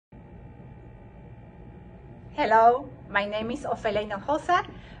Hello, my name is Ofelia Hinojosa,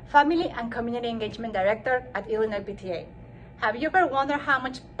 Family and Community Engagement Director at Illinois PTA. Have you ever wondered how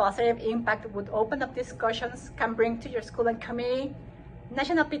much positive impact would open up discussions can bring to your school and community?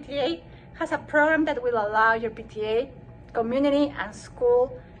 National PTA has a program that will allow your PTA, community, and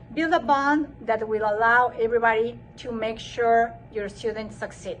school build a bond that will allow everybody to make sure your students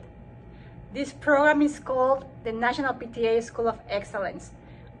succeed. This program is called the National PTA School of Excellence,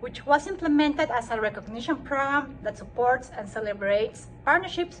 which was implemented as a recognition program that supports and celebrates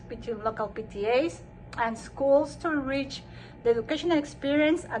partnerships between local PTAs and schools to enrich the educational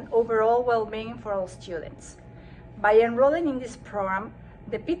experience and overall well-being for all students. By enrolling in this program,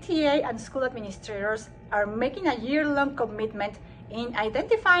 the PTA and school administrators are making a year-long commitment in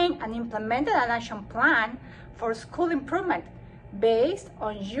identifying and implementing an action plan for school improvement based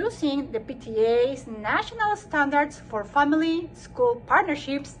on using the PTA's national standards for family-school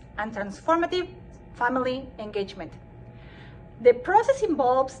partnerships and transformative family engagement. The process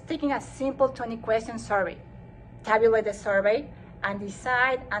involves taking a simple 20-question survey, tabulate the survey, and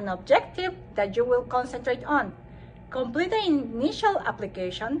decide an objective that you will concentrate on. Complete the initial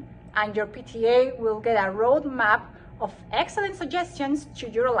application, and your PTA will get a roadmap of excellent suggestions to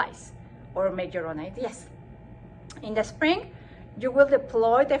utilize or make your own ideas. In the spring, you will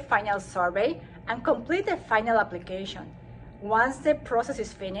deploy the final survey and complete the final application. Once the process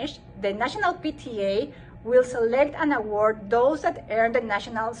is finished, the National PTA will select and award those that earn the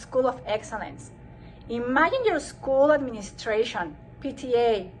National School of Excellence. Imagine your school administration,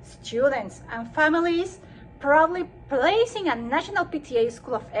 PTA, students, and families proudly placing a National PTA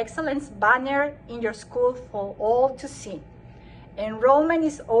School of Excellence banner in your school for all to see. Enrollment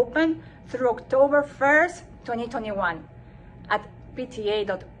is open through October 1st, 2021 at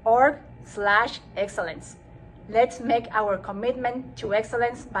pta.org/excellence. Let's make our commitment to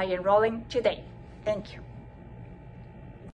excellence by enrolling today. Thank you.